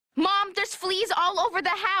fleas all over the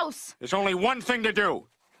house. There's only one thing to do.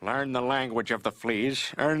 Learn the language of the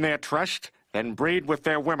fleas, earn their trust, then breed with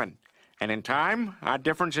their women. And in time, our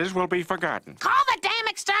differences will be forgotten. Call the damn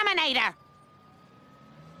exterminator!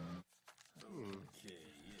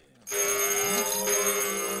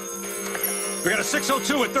 We got a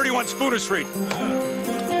 602 at 31 Spooner Street.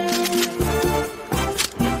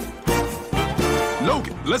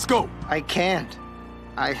 Logan, let's go. I can't.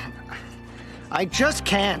 I just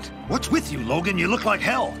can't. What's with you, Logan? You look like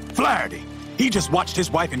hell. Flaherty. He just watched his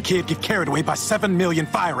wife and kid get carried away by 7 million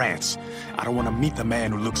fire ants. I don't want to meet the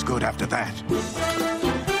man who looks good after that.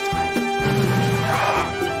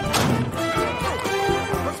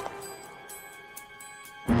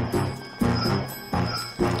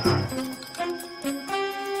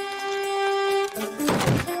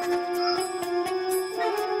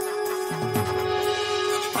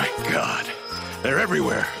 My God, they're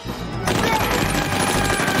everywhere.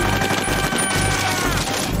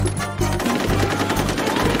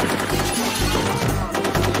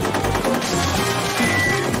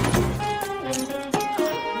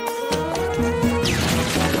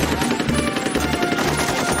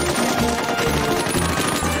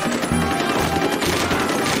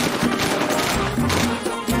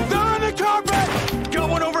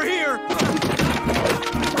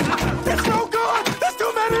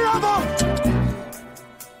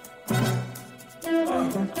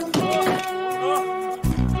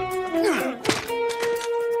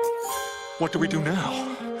 What do we do now?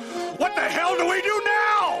 What the hell do we do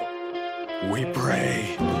now? We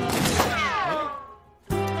pray.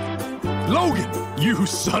 Logan, you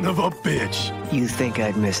son of a bitch. You think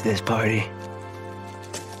I'd miss this party?